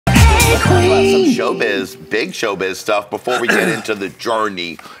Some showbiz, big showbiz stuff before we get into the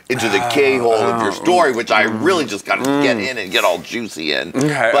journey, into the K-hole of your story, which I really just got to get in and get all juicy in.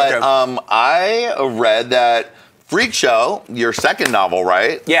 I read that Freakshow, your second novel,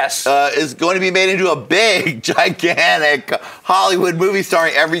 right? Yes. Is going to be made into a big, gigantic Hollywood movie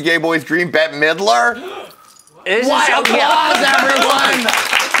starring every gay boy's dream, Bette Midler. What applause, everyone!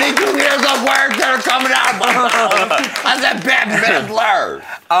 See 2 years of work that are coming out of my mouth. I said Bette Midler.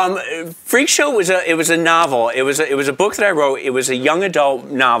 Freakshow was a novel. It was a book that I wrote. It was a young adult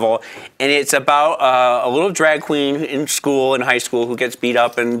novel, and it's about a little drag queen in school, in high school, who gets beat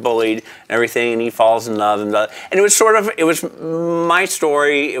up and bullied and everything, and he falls in love and it was my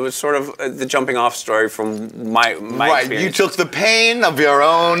story. It was sort of the jumping off story from my experience. You took the pain of your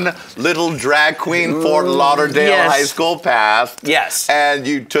own little drag queen Fort Lauderdale high school past. Yes. And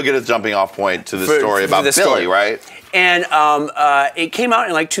you took it as jumping off point to the story about Billy, right? And it came out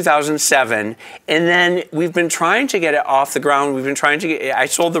in like 2007, and then we've been trying to get it off the ground. We've been trying to get. I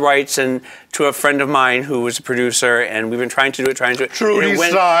sold the rights to a friend of mine who was a producer, and we've been trying to do it. Trudy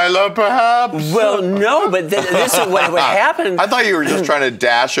Styler, perhaps. Well, no, but this is what happened. I thought you were just trying to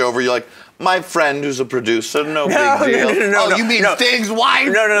dash over. You're like, my friend who's a producer, no big deal. No, you mean Sting's wife?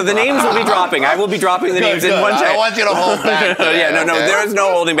 No, the names will be dropping. I will be dropping the names in one take. I want you to hold back. There is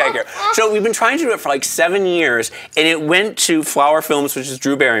no holding back here. So we've been trying to do it for like 7 years, and it went to Flower Films, which is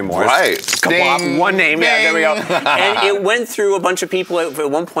Drew Barrymore's. Right. Sting, one name, there we go. And it went through a bunch of people. At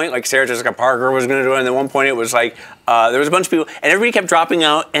one point, like Sarah Jessica Parker was going to do it, and at one point it was like, there was a bunch of people, and everybody kept dropping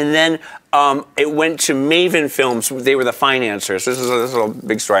out, and then it went to Maven Films. They were the financiers. This is a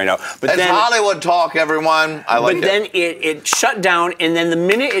big story, I know. But then Hollywood talk, everyone. I like it. But then it shut down, and then the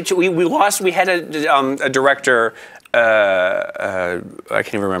minute we lost, we had a director. I can't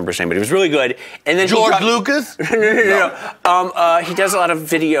even remember his name, but he was really good. And then George Lucas? No. He does a lot of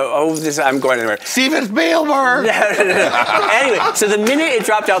video. I'm going anywhere. Steven Spielberg. Anyway, so the minute it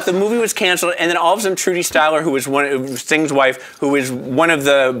dropped out, the movie was canceled, and then all of a sudden, Trudy Styler, who was Sting's wife, who was one of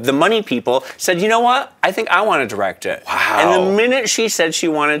the money people, said, "You know what? I think I want to direct it." Wow. And the minute she said she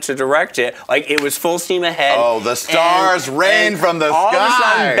wanted to direct it, like it was full steam ahead. Oh, the stars rained from the sky. All of a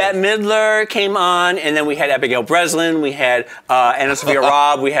sudden, Bette Midler came on, and then we had Abigail Breslin. We had Anna Sophia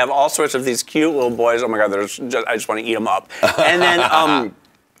Robb. We have all sorts of these cute little boys. Oh my God, I just want to eat them up. And then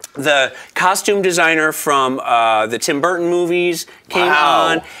the costume designer from the Tim Burton movies came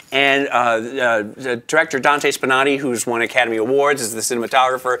on, and the director Dante Spinati, who's won Academy Awards, is the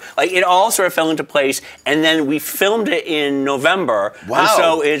cinematographer. Like it all sort of fell into place, and then we filmed it in November. Wow! And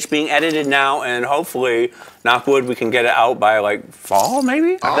so it's being edited now, and hopefully, knock wood, we can get it out by like fall,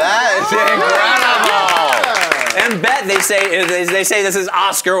 maybe. That is incredible. And Bette, they say this is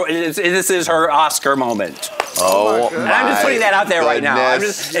Oscar. This is her Oscar moment. Oh, and I'm just putting that out there right now.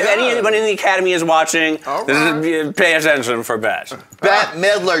 If anyone in the Academy is watching, pay attention for Bette. Bette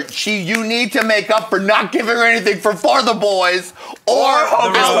Midler, you need to make up for not giving her anything for the Boys or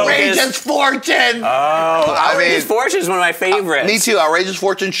Outrageous Fortune. Oh, Outrageous Fortune is one of my favorites. Me too. Outrageous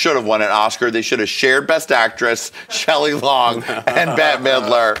Fortune should have won an Oscar. They should have shared Best Actress, Shelley Long and Bette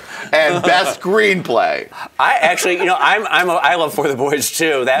Midler, and Best Screenplay. I love For the Boys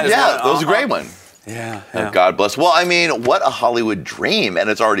too. That is that was a great one. Yeah. God bless. Well, I mean, what a Hollywood dream, and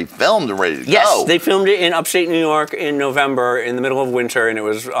it's already filmed and ready to go. Yes, they filmed it in upstate New York in November, in the middle of winter, and it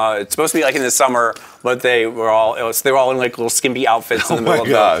was it's supposed to be like in the summer, but they were all in like little skimpy outfits in the middle of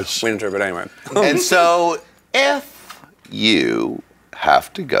the winter. But anyway, and so if you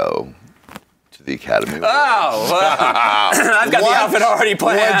have to go to the Academy Awards. I've got the outfit already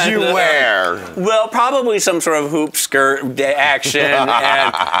planned. What'd you wear? Well, probably some sort of hoop skirt action, and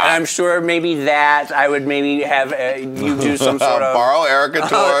I'm sure maybe that I would maybe have you do some sort of borrow Erica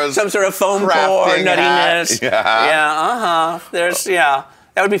Tour's some sort of foam core nuttiness. There's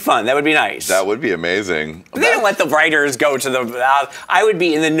That would be fun. That would be nice. That would be amazing. They don't let the writers go to the... I would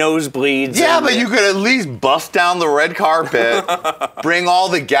be in the nosebleeds. Yeah, but you could at least bust down the red carpet, bring all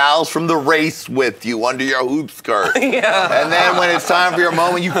the gals from the race with you under your hoop skirt. And then when it's time for your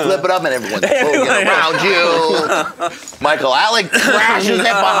moment, you flip it up and everyone's floating around you. Michael Alec crashes it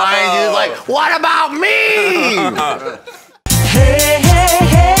behind you like, what about me?